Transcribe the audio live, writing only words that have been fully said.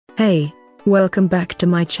Hey, welcome back to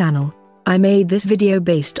my channel. I made this video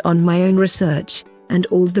based on my own research, and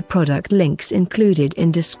all the product links included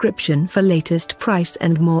in description for latest price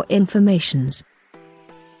and more informations.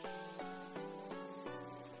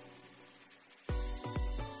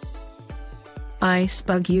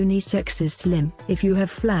 Icebug Unisex is slim. If you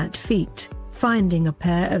have flat feet, finding a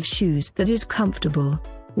pair of shoes that is comfortable,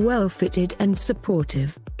 well-fitted and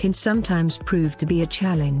supportive can sometimes prove to be a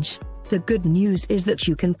challenge. The good news is that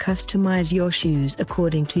you can customize your shoes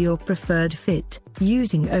according to your preferred fit,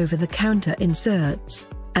 using over-the-counter inserts.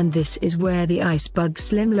 And this is where the Icebug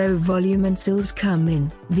Slim Low Volume insoles come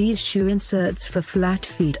in. These shoe inserts for flat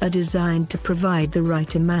feet are designed to provide the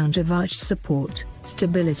right amount of arch support,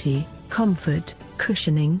 stability, comfort,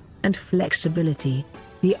 cushioning, and flexibility.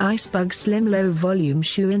 The Icebug Slim Low Volume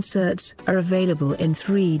shoe inserts are available in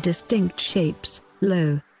 3 distinct shapes: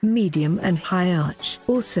 low, medium and high arch.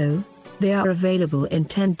 Also, they are available in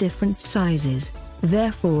 10 different sizes.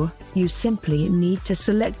 Therefore, you simply need to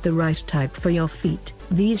select the right type for your feet.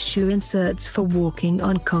 These shoe inserts for walking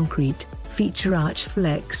on concrete feature Arch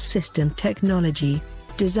Flex system technology,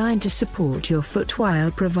 designed to support your foot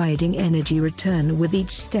while providing energy return with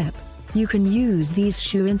each step. You can use these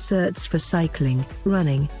shoe inserts for cycling,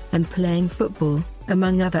 running, and playing football,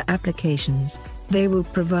 among other applications. They will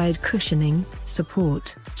provide cushioning,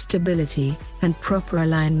 support, stability, and proper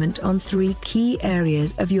alignment on 3 key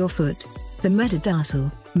areas of your foot: the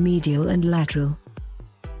metatarsal, medial and lateral.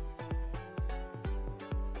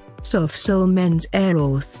 Soft Sole Men's Air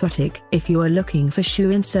Orthotic. If you are looking for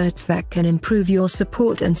shoe inserts that can improve your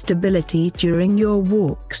support and stability during your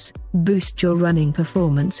walks, boost your running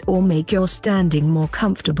performance or make your standing more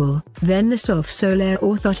comfortable, then the Soft Sole Air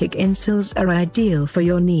Orthotic insoles are ideal for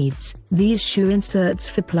your needs. These shoe inserts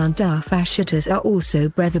for plantar fasciitis are also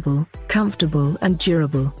breathable, comfortable and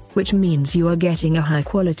durable, which means you are getting a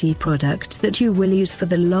high-quality product that you will use for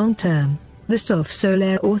the long term. The Soft Sole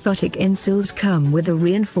Air Orthotic insoles come with a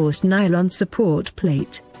reinforced nylon support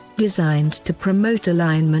plate, designed to promote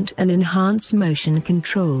alignment and enhance motion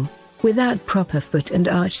control. Without proper foot and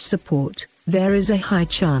arch support, there is a high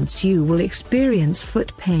chance you will experience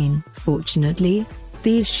foot pain. Fortunately,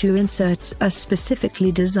 these shoe inserts are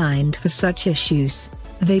specifically designed for such issues.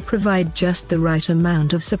 They provide just the right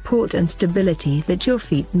amount of support and stability that your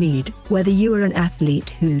feet need. Whether you are an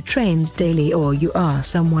athlete who trains daily or you are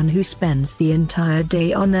someone who spends the entire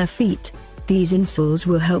day on their feet, these insoles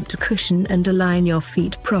will help to cushion and align your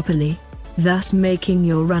feet properly, thus making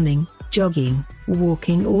your running, jogging,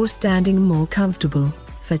 walking or standing more comfortable,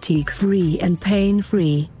 fatigue-free and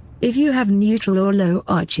pain-free. If you have neutral or low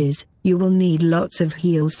arches, you will need lots of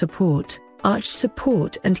heel support, arch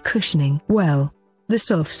support and cushioning. Well, the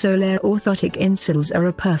Soft Sole Air Orthotic insoles are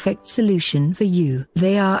a perfect solution for you.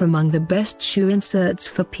 They are among the best shoe inserts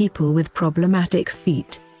for people with problematic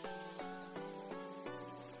feet.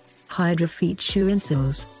 Hydra Feet Shoe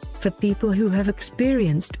Insoles. For people who have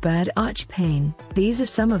experienced bad arch pain, these are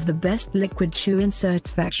some of the best liquid shoe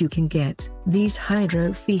inserts that you can get. These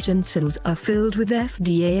Hydra Feet insoles are filled with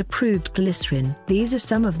FDA-approved glycerin. These are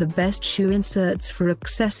some of the best shoe inserts for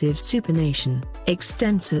excessive supination,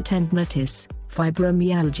 extensor tendinitis,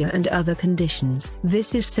 fibromyalgia and other conditions.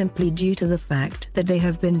 This is simply due to the fact that they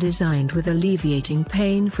have been designed with alleviating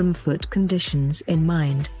pain from foot conditions in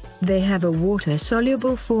mind. They have a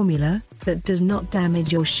water-soluble formula that does not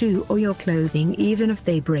damage your shoe or your clothing even if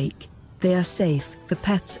they break. They are safe for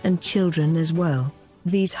pets and children as well.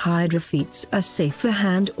 These Hydra Feets are safe for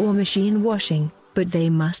hand or machine washing, but they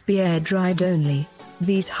must be air-dried only.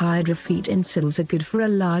 These Hydra Feet insoles are good for a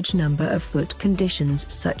large number of foot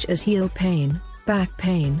conditions such as heel pain, back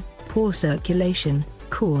pain, poor circulation,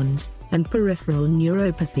 corns, and peripheral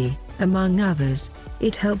neuropathy, among others.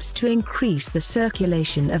 It helps to increase the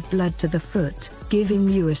circulation of blood to the foot, giving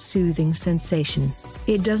you a soothing sensation.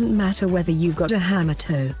 It doesn't matter whether you've got a hammer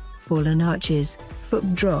toe, fallen arches,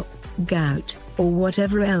 foot drop, gout, or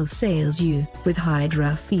whatever else ails you. With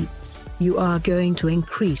Hydra Feets, you are going to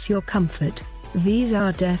increase your comfort. These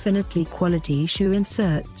are definitely quality shoe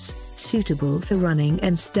inserts, suitable for running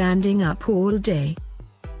and standing up all day.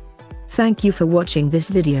 Thank you for watching this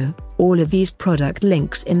video. All of these product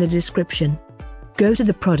links in the description. Go to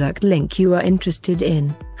the product link you are interested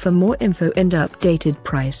in for more info and updated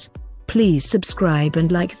price. Please subscribe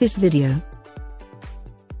and like this video.